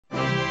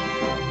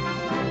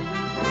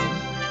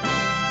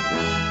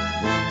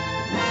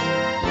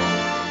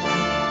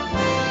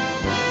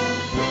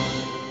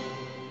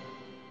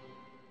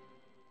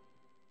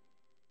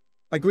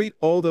I greet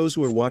all those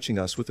who are watching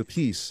us with the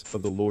peace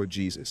of the Lord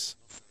Jesus.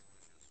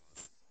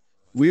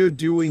 We are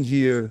doing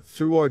here,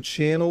 through our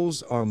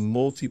channels, our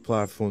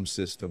multi-platform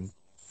system,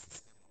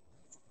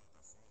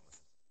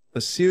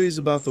 a series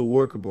about the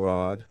work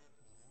abroad.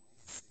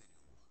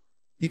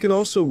 You can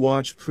also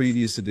watch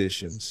previous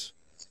editions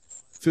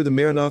through the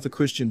Maranatha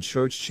Christian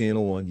Church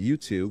channel on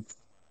YouTube.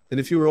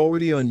 And if you're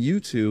already on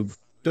YouTube,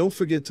 don't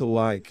forget to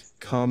like,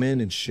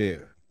 comment, and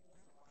share.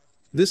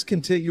 This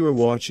content you are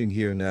watching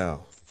here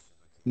now.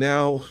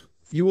 Now,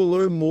 you will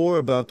learn more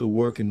about the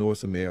work in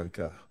North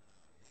America.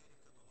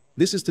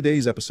 This is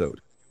today's episode.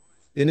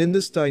 And in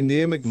this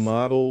dynamic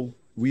model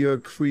we are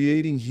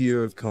creating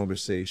here of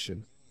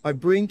conversation, I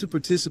bring to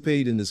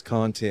participate in this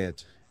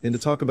content and to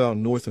talk about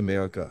North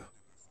America.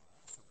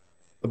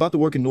 About the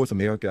work in North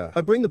America,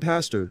 I bring the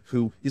pastor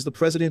who is the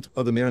president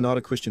of the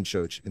Maranatha Christian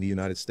Church in the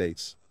United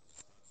States,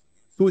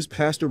 who is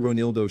Pastor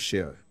Ronildo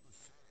Scherer.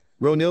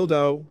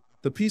 Ronildo,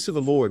 the peace of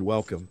the Lord,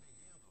 welcome.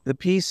 The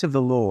peace of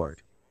the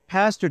Lord.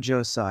 Pastor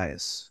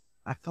Josias,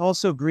 I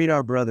also greet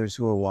our brothers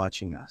who are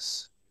watching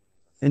us,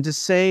 and to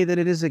say that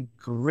it is a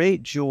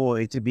great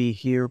joy to be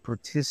here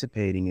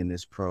participating in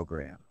this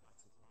program,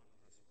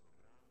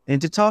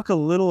 and to talk a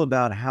little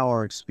about how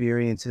our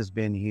experience has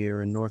been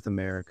here in North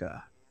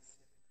America,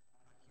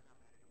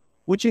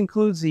 which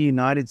includes the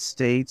United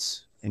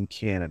States and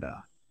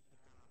Canada.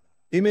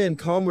 Amen,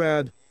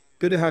 comrade.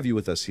 Good to have you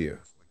with us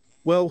here.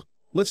 Well,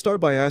 let's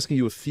start by asking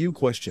you a few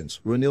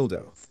questions,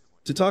 Ronildo,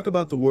 to talk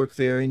about the work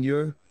there in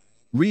your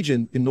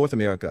region in North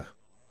America.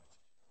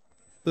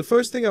 The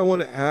first thing I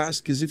want to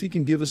ask is if you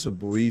can give us a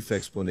brief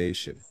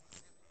explanation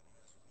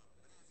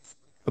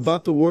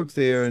about the work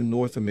there in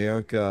North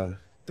America,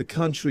 the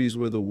countries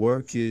where the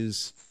work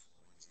is,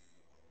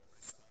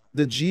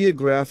 the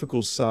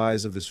geographical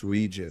size of this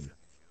region,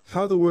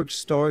 how the work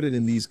started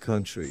in these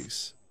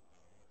countries.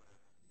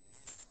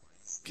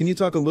 Can you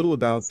talk a little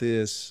about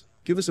this?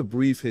 Give us a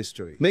brief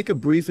history. Make a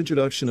brief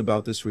introduction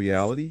about this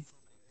reality.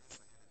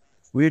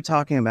 We're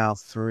talking about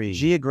 3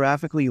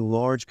 geographically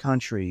large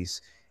countries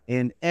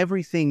and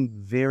everything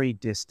very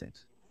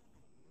distant.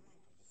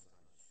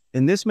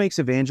 And this makes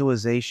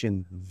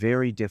evangelization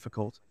very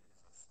difficult.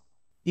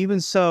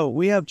 Even so,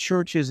 we have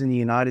churches in the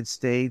United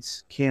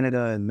States,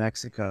 Canada, and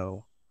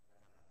Mexico.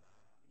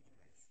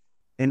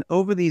 And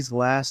over these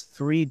last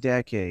 3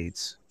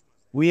 decades,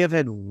 we have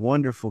had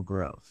wonderful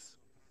growth.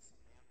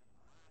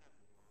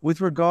 With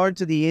regard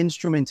to the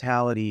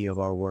instrumentality of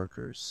our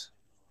workers,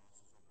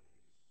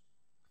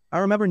 I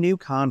remember new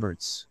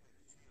converts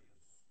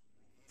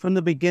from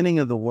the beginning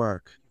of the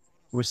work,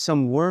 where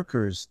some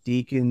workers,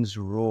 deacons,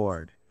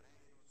 roared.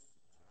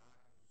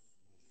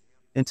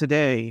 And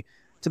today,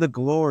 to the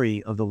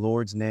glory of the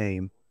Lord's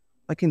name,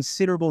 a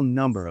considerable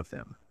number of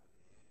them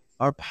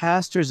are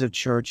pastors of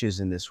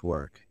churches in this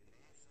work.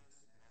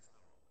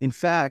 In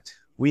fact,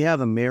 we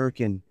have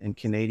American and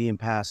Canadian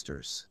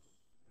pastors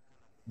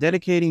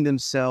dedicating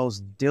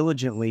themselves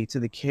diligently to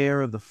the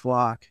care of the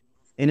flock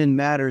and in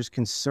matters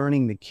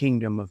concerning the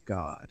kingdom of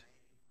God.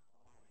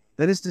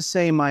 That is to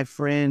say, my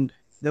friend,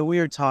 that we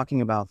are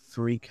talking about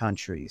 3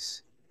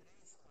 countries,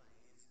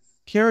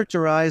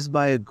 characterized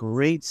by a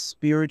great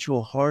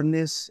spiritual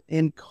hardness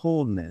and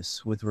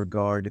coldness with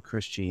regard to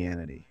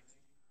Christianity.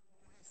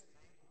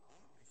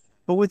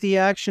 But with the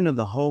action of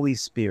the Holy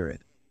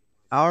Spirit,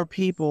 our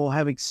people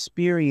have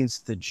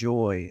experienced the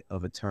joy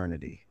of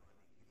eternity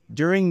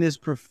during this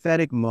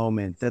prophetic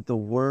moment that the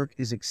work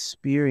is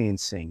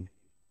experiencing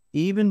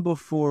even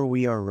before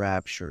we are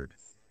raptured.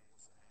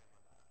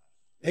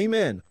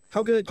 Amen.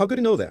 How good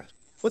to know that.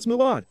 Let's move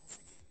on.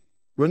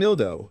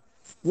 Ronildo,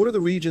 what are the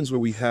regions where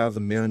we have the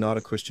Maranatha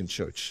Christian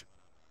Church?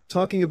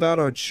 Talking about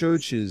our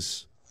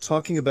churches,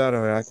 talking about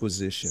our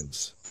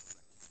acquisitions.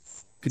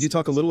 Could you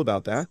talk a little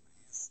about that?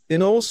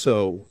 And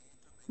also,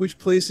 which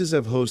places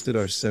have hosted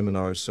our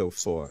seminars so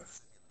far?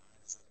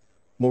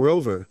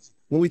 Moreover,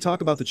 when we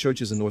talk about the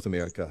churches in North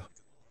America,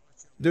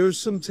 there are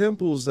some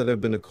temples that have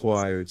been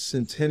acquired,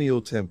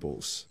 centennial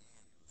temples.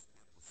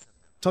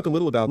 Talk a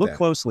little about that. Look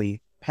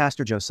closely,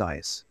 Pastor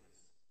Josias.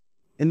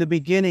 In the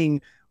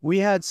beginning, we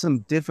had some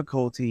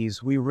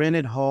difficulties. We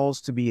rented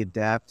halls to be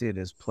adapted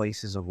as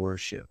places of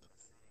worship.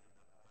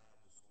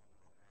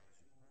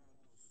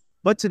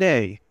 But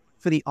today,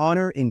 for the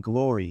honor and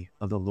glory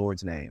of the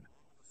Lord's name,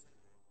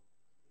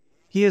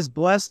 He has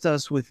blessed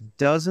us with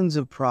dozens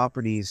of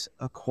properties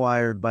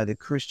acquired by the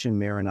Christian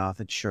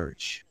Maranatha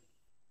Church.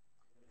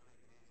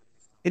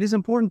 It is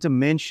important to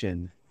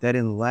mention that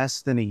in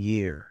less than a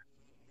year,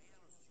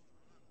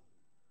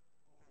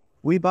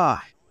 we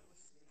buy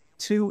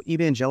 2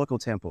 evangelical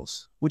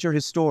temples, which are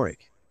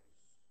historic,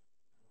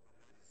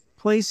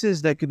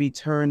 places that could be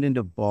turned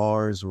into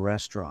bars,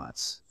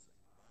 restaurants.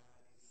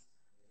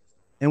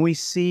 And we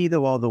see that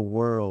while the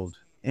world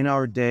in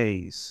our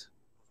days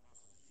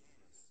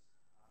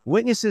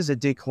witnesses a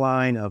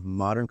decline of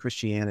modern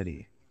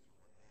Christianity,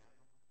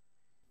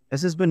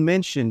 as has been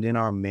mentioned in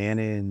our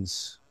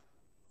man-ins,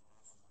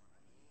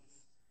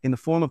 in the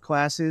form of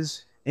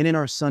classes, and in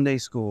our Sunday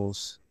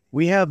schools,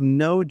 we have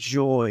no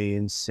joy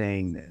in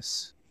saying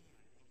this.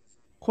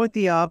 Quite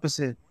the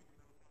opposite.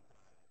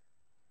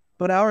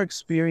 But our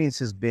experience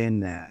has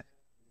been that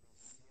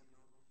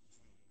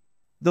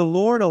the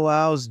Lord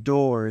allows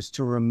doors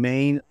to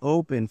remain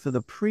open for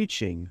the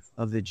preaching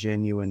of the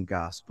genuine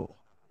gospel.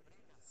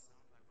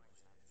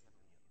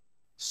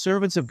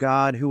 Servants of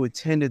God who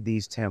attended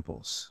these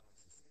temples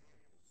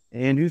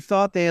and who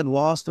thought they had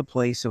lost a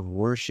place of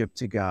worship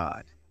to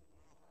God.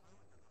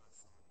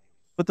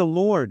 But the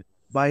Lord,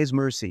 by His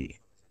mercy,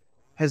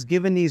 has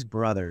given these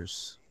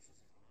brothers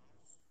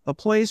a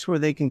place where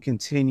they can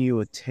continue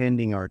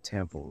attending our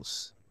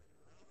temples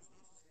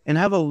and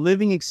have a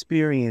living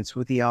experience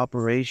with the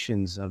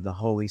operations of the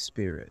Holy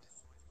Spirit.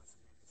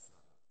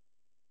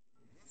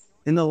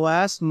 In the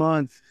last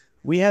month,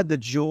 we had the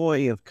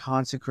joy of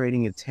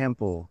consecrating a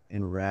temple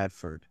in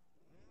Radford,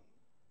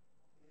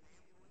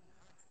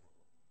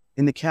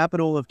 in the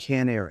capital of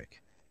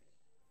Canaric,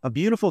 a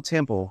beautiful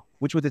temple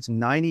which with its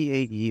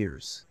 98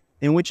 years,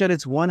 and which at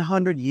its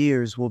 100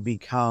 years will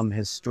become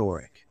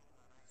historic.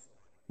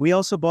 We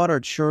also bought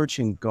our church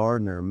in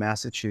Gardner,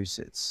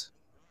 Massachusetts,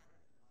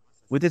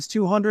 with its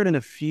 200 and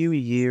a few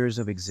years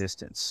of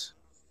existence,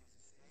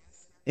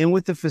 and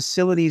with the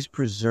facilities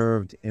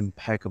preserved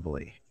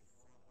impeccably.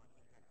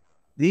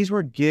 These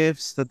were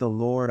gifts that the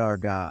Lord our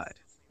God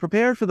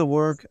prepared for the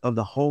work of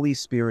the Holy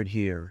Spirit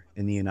here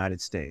in the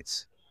United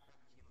States.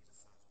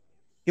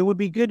 It would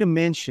be good to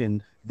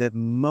mention that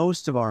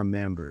most of our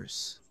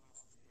members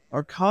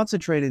are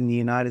concentrated in the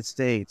United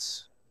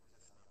States,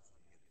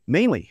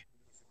 mainly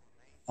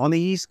on the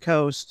East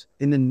Coast,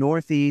 in the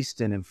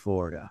Northeast, and in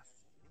Florida.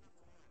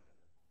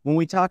 When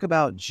we talk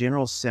about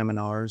general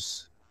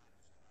seminars,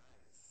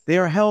 they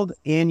are held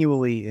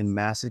annually in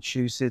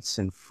Massachusetts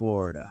and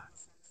Florida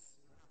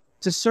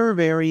to serve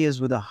areas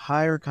with a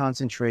higher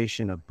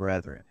concentration of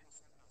brethren,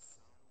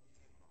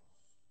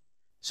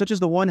 such as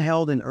the one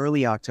held in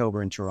early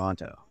October in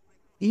Toronto,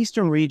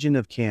 eastern region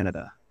of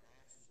Canada,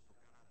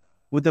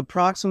 with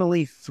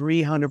approximately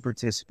 300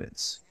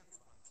 participants.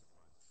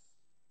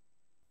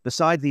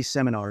 Besides these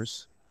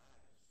seminars,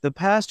 the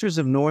pastors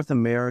of North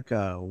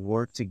America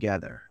work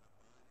together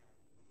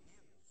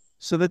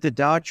so that the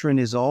doctrine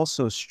is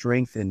also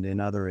strengthened in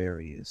other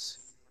areas.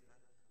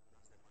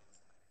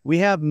 We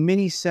have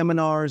many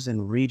seminars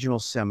and regional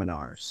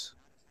seminars,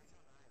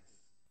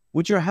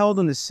 which are held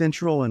in the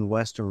central and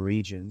western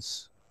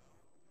regions,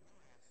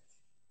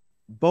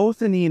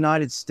 both in the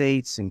United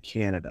States and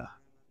Canada.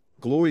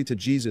 Glory to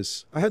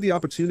Jesus. I had the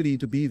opportunity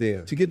to be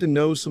there, to get to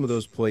know some of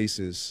those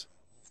places,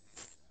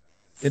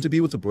 and to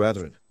be with the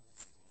brethren.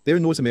 There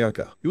in North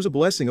America. It was a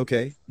blessing,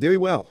 okay? Very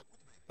well.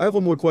 I have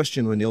one more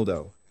question,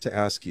 Ronildo, to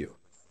ask you.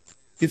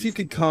 If you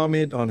could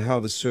comment on how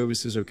the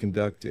services are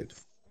conducted,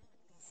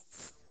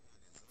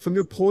 from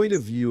your point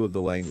of view of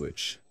the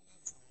language,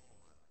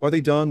 are they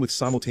done with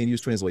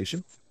simultaneous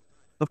translation?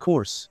 Of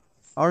course,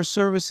 our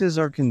services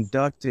are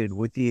conducted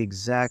with the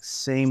exact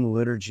same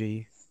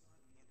liturgy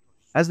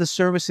as the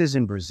services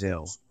in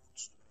Brazil,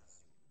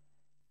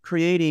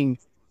 creating,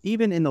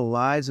 even in the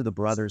lives of the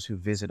brothers who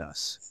visit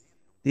us,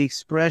 the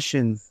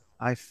expression,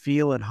 "I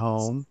feel at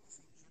home,"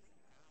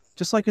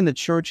 just like in the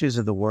churches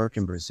of the work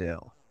in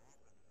Brazil.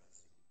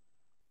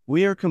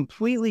 We are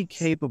completely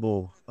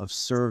capable of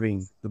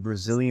serving the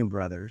Brazilian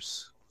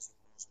brothers,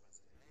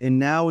 and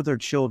now with our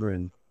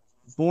children,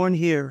 born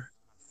here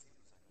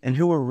and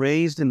who were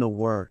raised in the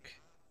work,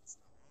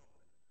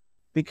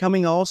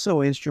 becoming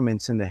also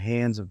instruments in the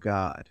hands of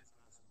God.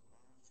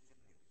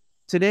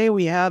 Today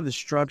we have the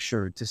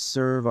structure to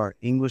serve our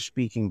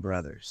English-speaking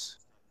brothers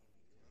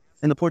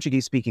and the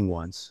Portuguese-speaking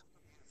ones.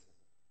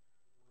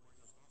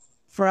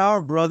 For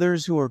our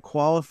brothers who are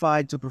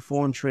qualified to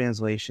perform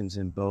translations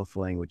in both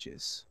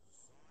languages.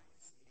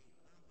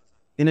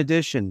 In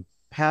addition,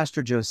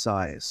 Pastor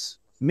Josias.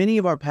 Many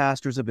of our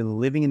pastors have been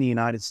living in the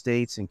United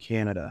States and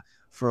Canada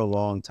for a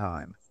long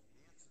time.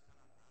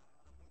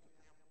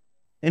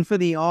 And for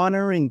the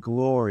honor and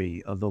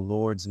glory of the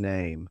Lord's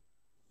name,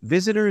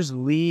 visitors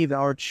leave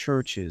our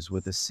churches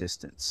with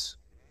assistance.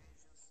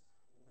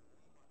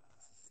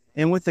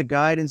 And with the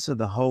guidance of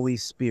the Holy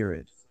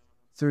Spirit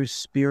through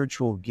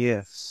spiritual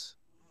gifts,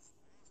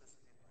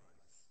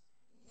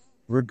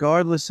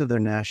 regardless of their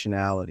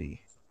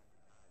nationality.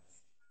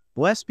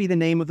 Blessed be the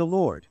name of the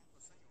Lord.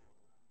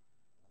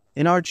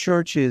 In our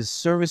churches,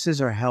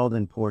 services are held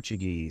in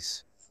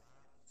Portuguese,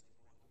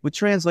 with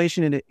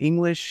translation into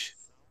English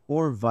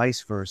or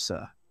vice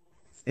versa.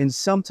 And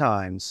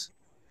sometimes,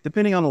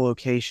 depending on the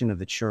location of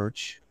the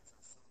church,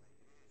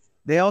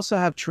 they also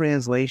have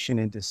translation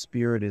into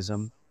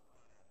Spiritism,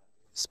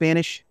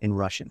 Spanish, and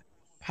Russian.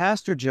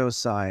 Pastor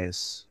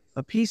Josias,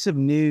 a piece of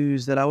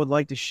news that I would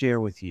like to share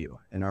with you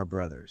and our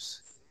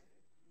brothers.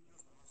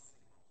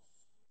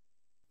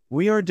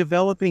 We are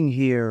developing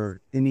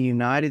here in the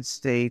United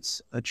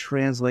States a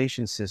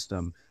translation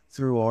system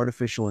through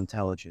artificial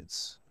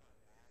intelligence,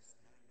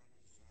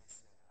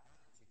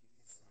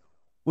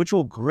 which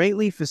will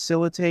greatly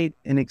facilitate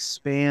and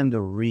expand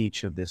the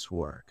reach of this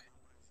work.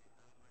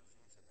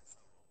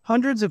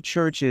 Hundreds of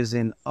churches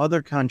in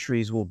other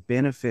countries will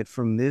benefit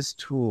from this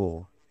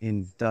tool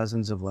in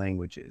dozens of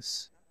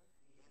languages.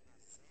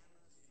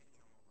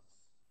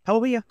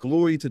 Hallelujah.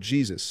 Glory to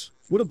Jesus.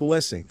 What a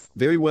blessing.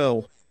 Very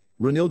well.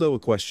 Ronildo, a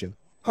question.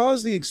 How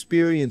has the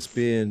experience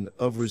been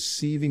of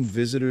receiving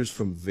visitors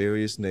from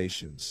various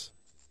nations?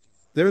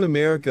 There in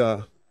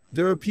America,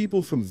 there are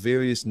people from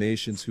various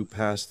nations who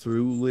pass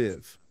through,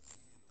 live.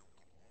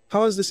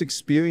 How has this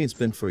experience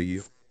been for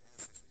you?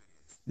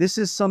 This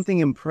is something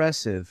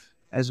impressive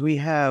as we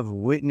have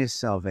witnessed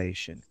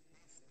salvation.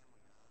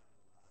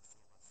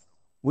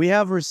 We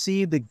have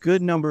received a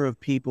good number of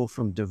people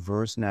from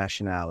diverse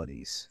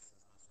nationalities,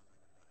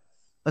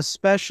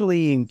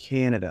 especially in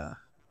Canada,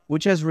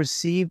 which has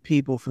received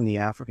people from the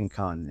African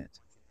continent,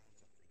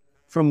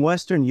 from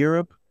Western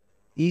Europe,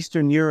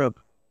 Eastern Europe,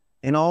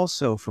 and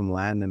also from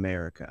Latin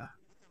America.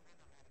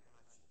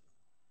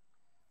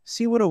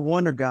 See what a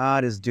wonder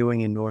God is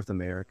doing in North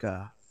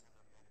America.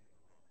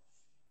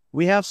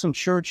 We have some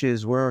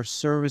churches where our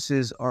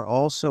services are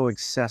also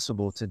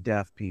accessible to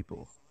deaf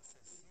people.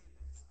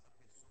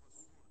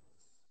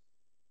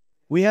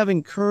 We have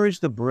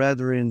encouraged the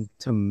brethren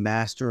to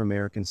master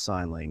American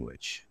Sign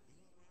Language.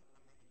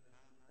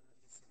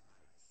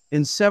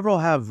 And several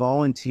have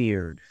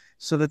volunteered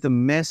so that the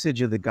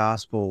message of the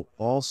gospel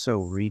also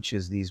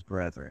reaches these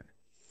brethren.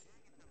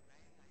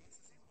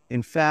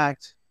 In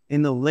fact,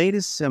 in the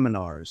latest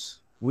seminars,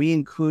 we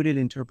included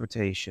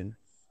interpretation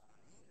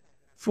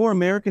for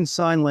American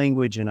Sign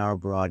Language in our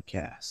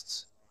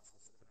broadcasts,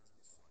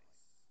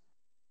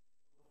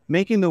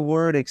 making the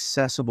word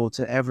accessible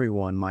to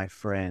everyone, my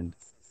friend.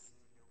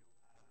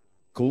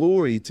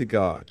 Glory to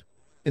God.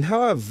 And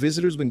how have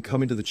visitors been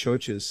coming to the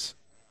churches?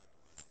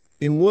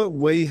 In what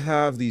way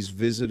have these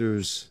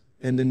visitors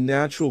and the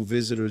natural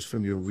visitors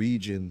from your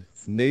region,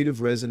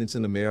 native residents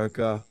in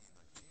America,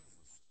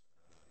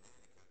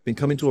 been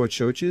coming to our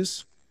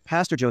churches?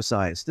 Pastor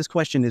Josias, this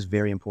question is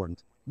very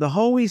important. The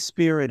Holy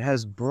Spirit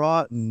has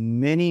brought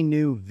many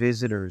new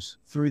visitors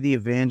through the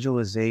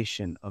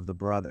evangelization of the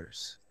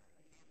brothers.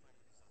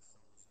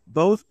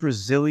 Both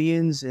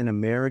Brazilians and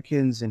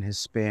Americans and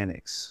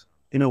Hispanics,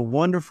 in a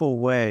wonderful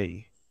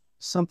way,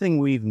 something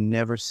we've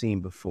never seen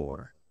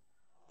before.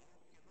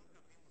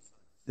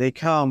 They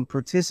come,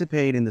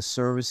 participate in the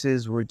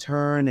services,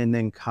 return, and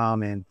then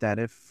comment that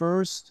at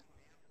first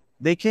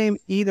they came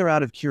either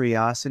out of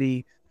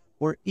curiosity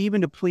or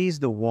even to please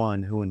the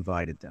one who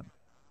invited them.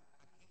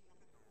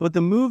 But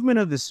the movement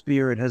of the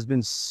Spirit has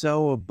been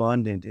so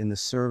abundant in the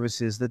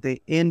services that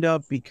they end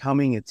up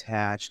becoming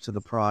attached to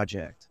the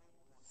project,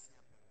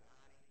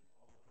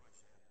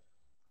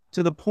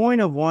 to the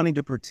point of wanting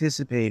to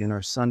participate in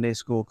our Sunday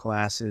school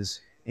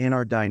classes and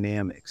our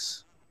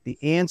dynamics, the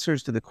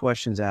answers to the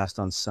questions asked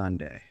on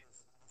Sunday.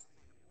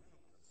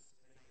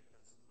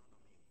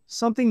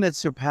 Something that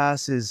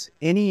surpasses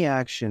any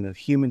action of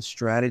human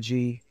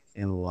strategy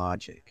and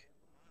logic.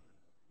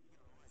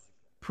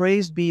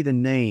 Praised be the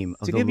name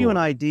of the Lord. To give you an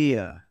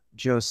idea,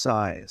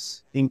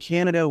 Josias, in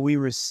Canada we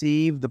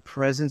received the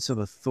presence of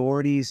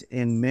authorities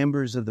and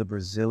members of the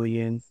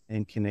Brazilian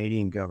and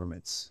Canadian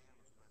governments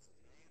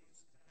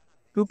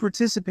who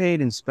participate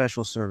in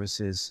special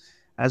services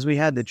as we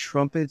had the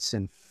trumpets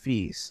and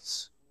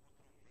feasts.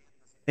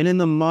 And in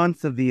the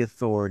month of the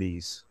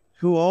authorities,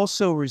 who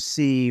also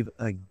receive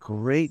a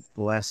great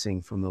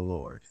blessing from the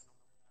Lord.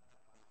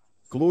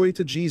 Glory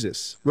to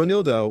Jesus.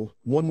 Ronildo,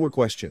 one more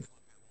question.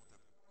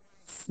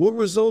 What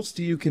results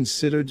do you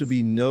consider to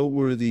be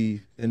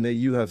noteworthy and that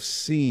you have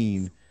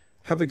seen,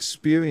 have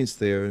experienced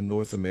there in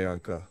North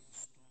America?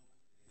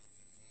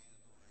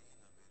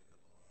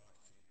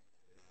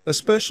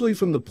 Especially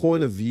from the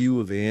point of view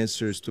of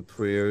answers to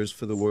prayers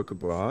for the work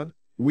abroad.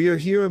 We are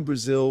here in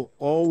Brazil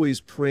always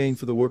praying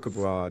for the work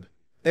abroad.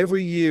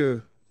 Every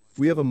year,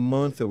 we have a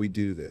month that we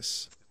do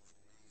this.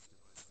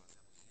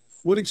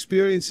 What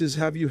experiences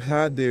have you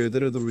had there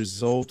that are the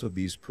result of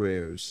these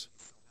prayers?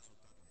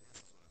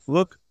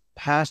 Look,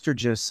 Pastor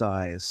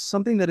Josias,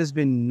 something that has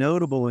been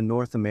notable in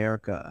North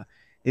America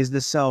is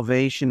the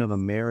salvation of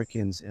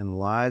Americans and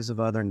lives of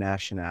other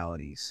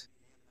nationalities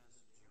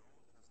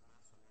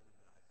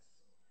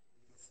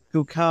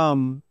who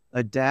come,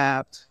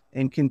 adapt,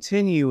 and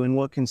continue in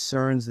what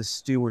concerns the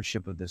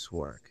stewardship of this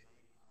work,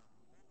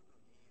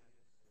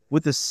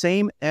 with the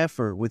same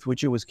effort with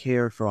which it was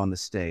cared for on the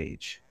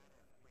stage.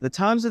 The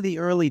times of the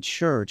early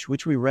church,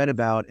 which we read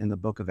about in the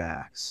book of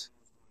Acts.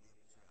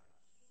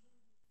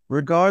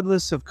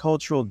 Regardless of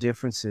cultural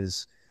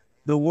differences,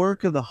 the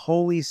work of the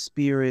Holy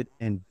Spirit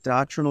and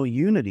doctrinal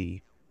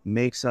unity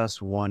makes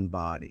us one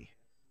body,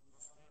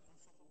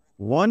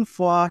 one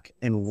flock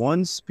and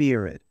one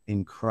spirit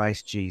in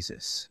Christ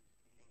Jesus.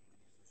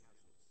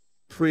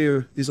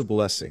 Prayer is a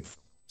blessing.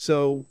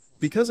 So,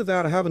 because of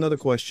that, I have another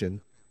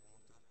question.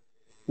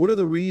 What are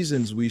the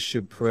reasons we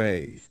should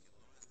pray?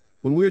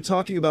 When we're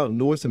talking about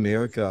North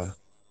America,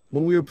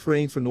 when we are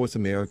praying for North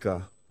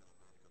America,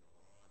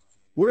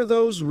 what are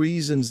those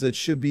reasons that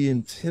should be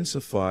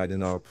intensified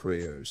in our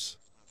prayers?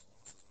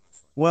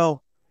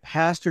 Well,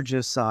 Pastor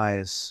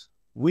Josias,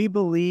 we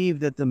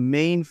believe that the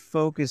main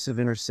focus of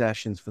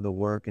intercessions for the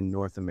work in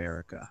North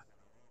America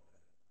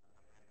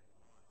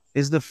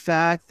is the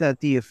fact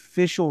that the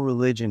official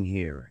religion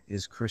here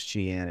is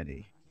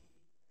Christianity.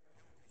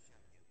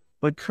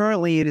 But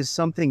currently it is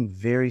something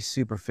very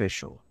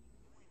superficial,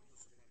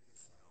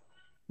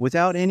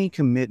 without any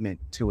commitment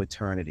to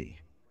eternity.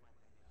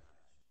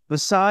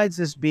 Besides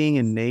this being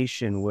a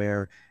nation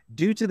where,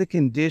 due to the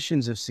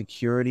conditions of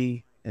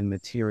security and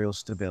material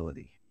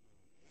stability,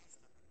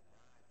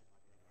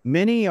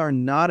 many are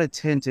not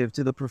attentive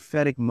to the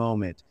prophetic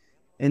moment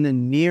and the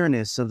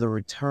nearness of the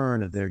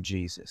return of their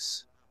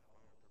Jesus.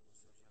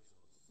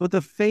 But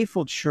the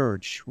faithful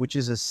church, which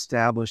is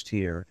established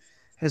here,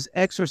 has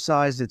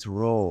exercised its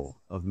role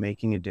of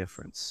making a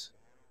difference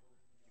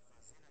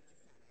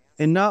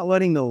and not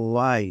letting the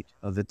light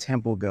of the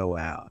temple go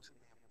out.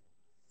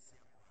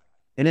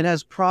 And it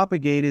has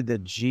propagated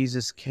that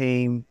Jesus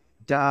came,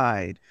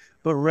 died,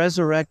 but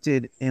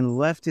resurrected and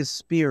left his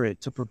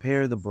spirit to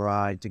prepare the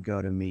bride to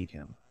go to meet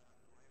him.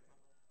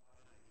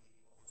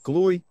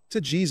 Glory to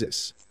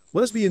Jesus.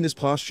 Let us be in this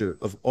posture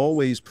of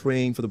always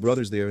praying for the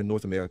brothers there in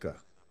North America.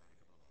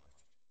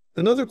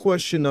 Another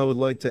question I would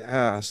like to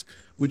ask,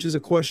 which is a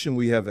question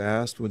we have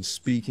asked when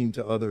speaking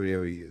to other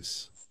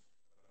areas,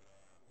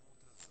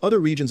 other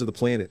regions of the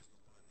planet.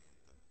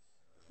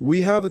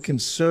 We have a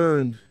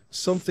concern,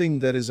 something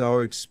that is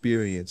our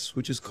experience,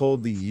 which is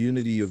called the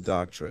unity of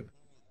doctrine.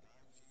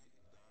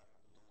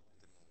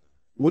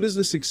 What is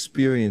this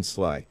experience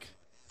like?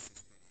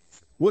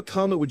 What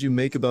comment would you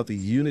make about the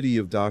unity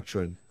of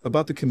doctrine,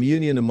 about the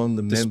communion among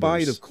the members,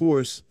 despite, of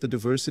course, the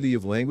diversity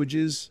of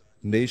languages,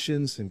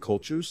 nations, and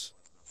cultures?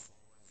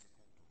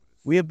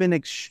 We have been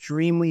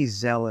extremely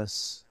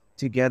zealous,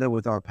 together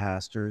with our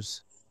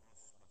pastors,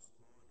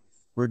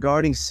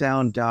 regarding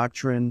sound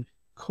doctrine,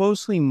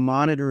 closely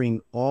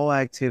monitoring all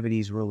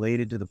activities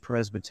related to the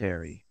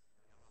presbytery,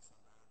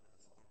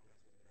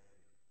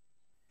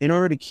 in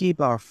order to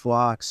keep our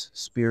flocks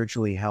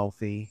spiritually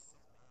healthy.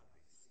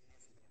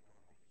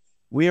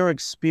 We are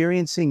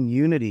experiencing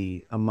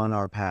unity among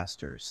our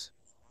pastors.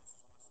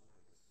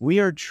 We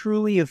are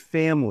truly a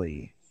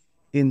family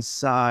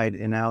inside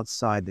and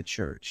outside the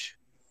church.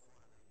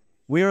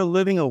 We are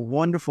living a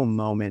wonderful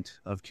moment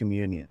of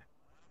communion.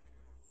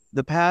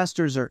 The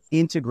pastors are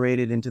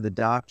integrated into the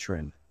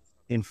doctrine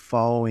in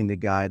following the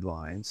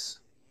guidelines.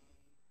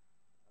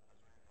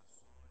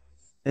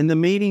 And the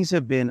meetings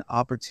have been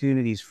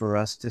opportunities for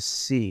us to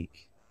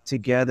seek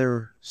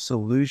together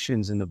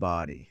solutions in the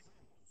body.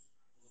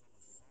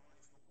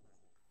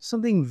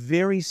 Something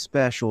very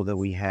special that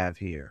we have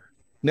here.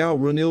 Now,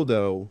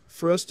 Ronildo,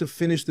 for us to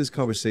finish this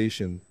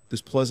conversation,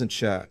 this pleasant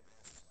chat,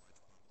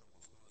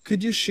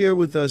 could you share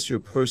with us your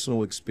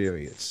personal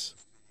experience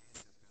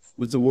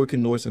with the work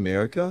in North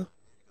America?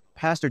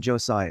 Pastor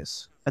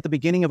Josias, at the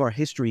beginning of our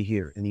history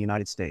here in the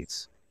United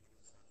States,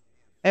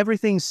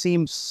 everything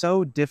seemed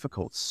so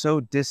difficult,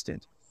 so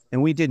distant,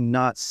 and we did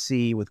not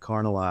see with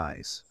carnal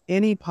eyes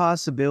any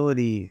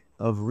possibility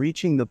of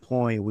reaching the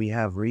point we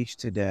have reached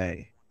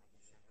today.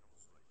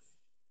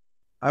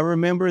 I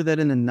remember that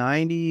in the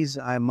 90s,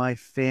 my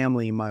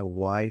family, my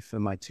wife,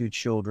 and my 2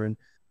 children,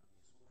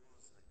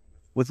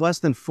 with less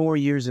than 4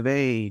 years of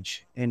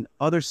age, and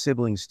other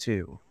siblings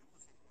too,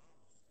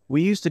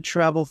 we used to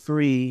travel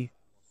 3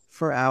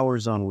 for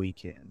hours on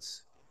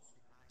weekends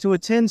to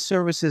attend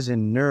services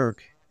in Nurk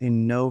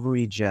in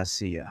Novi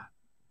Josias.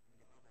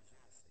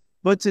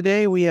 But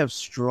today we have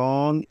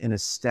strong and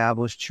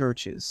established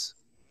churches,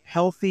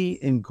 healthy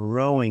and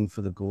growing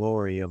for the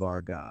glory of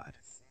our God.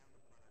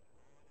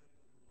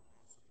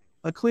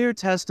 A clear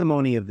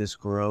testimony of this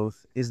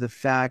growth is the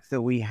fact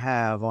that we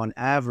have, on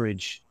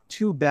average,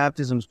 2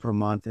 baptisms per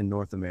month in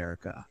North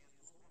America.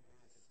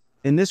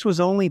 And this was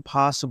only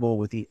possible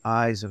with the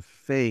eyes of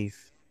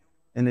faith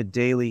and the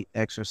daily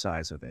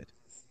exercise of it.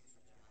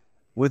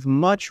 With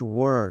much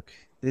work,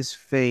 this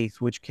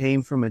faith, which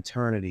came from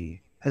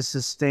eternity, has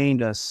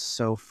sustained us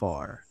so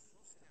far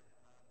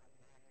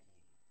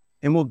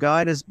and will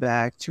guide us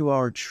back to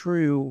our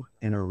true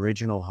and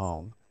original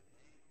home.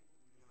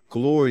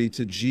 Glory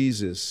to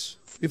Jesus.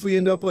 If we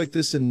end up like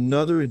this,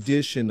 another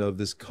edition of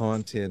this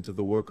content of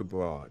the work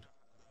abroad.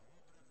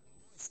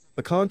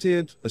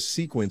 A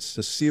sequence,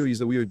 a series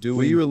that we are doing,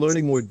 where you are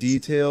learning more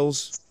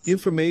details,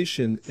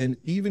 information, and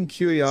even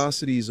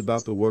curiosities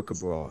about the work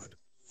abroad,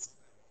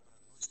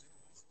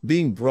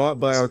 being brought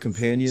by our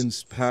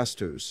companions,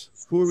 pastors,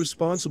 who are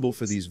responsible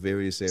for these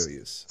various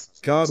areas.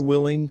 God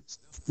willing,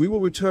 we will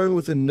return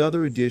with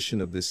another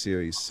edition of this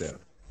series soon.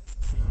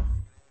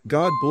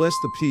 God bless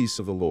the peace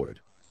of the Lord.